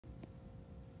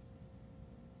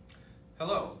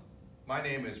Hello, my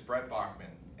name is Brett Bachman,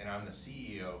 and I'm the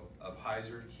CEO of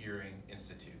Heuser Hearing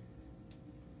Institute.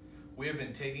 We have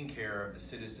been taking care of the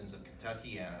citizens of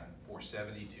Kentuckiana for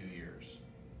 72 years.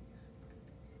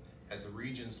 As the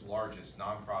region's largest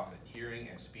nonprofit hearing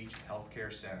and speech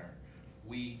healthcare center,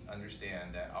 we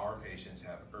understand that our patients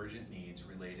have urgent needs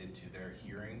related to their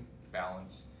hearing,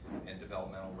 balance, and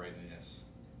developmental readiness.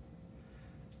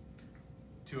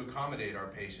 To accommodate our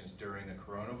patients during the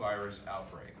coronavirus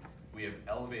outbreak, we have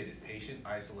elevated patient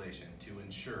isolation to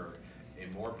ensure a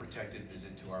more protected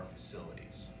visit to our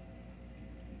facilities.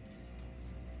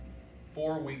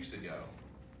 4 weeks ago,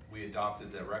 we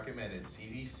adopted the recommended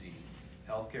CDC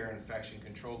healthcare infection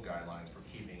control guidelines for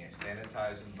keeping a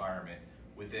sanitized environment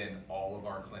within all of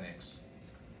our clinics.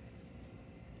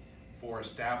 For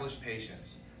established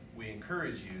patients, we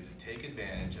encourage you to take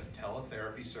advantage of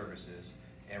teletherapy services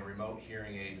and remote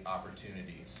hearing aid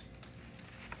opportunities.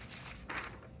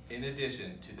 In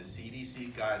addition to the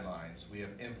CDC guidelines, we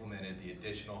have implemented the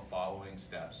additional following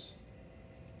steps.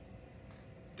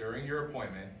 During your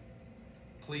appointment,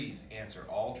 please answer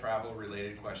all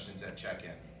travel-related questions at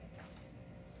check-in.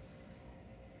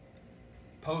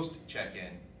 Post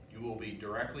check-in, you will be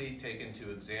directly taken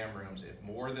to exam rooms if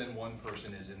more than one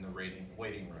person is in the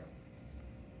waiting room.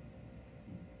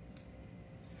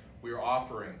 We are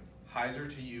offering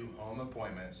Heuser to You home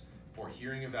appointments for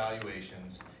hearing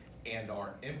evaluations and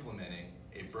are implementing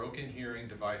a broken hearing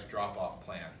device drop-off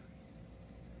plan.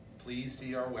 Please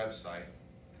see our website,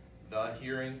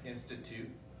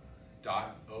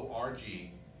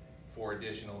 thehearinginstitute.org, for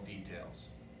additional details.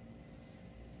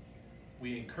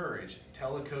 We encourage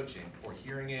telecoaching for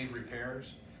hearing aid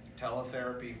repairs,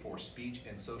 teletherapy for speech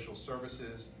and social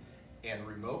services, and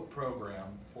remote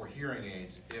program for hearing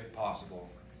aids if possible.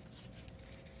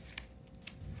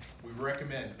 We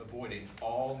recommend avoiding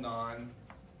all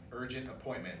non-urgent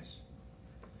appointments.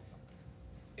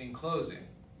 In closing,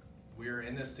 we are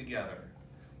in this together.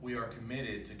 We are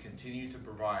committed to continue to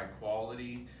provide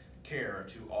quality care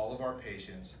to all of our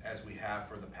patients as we have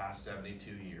for the past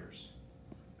 72 years.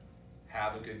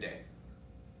 Have a good day.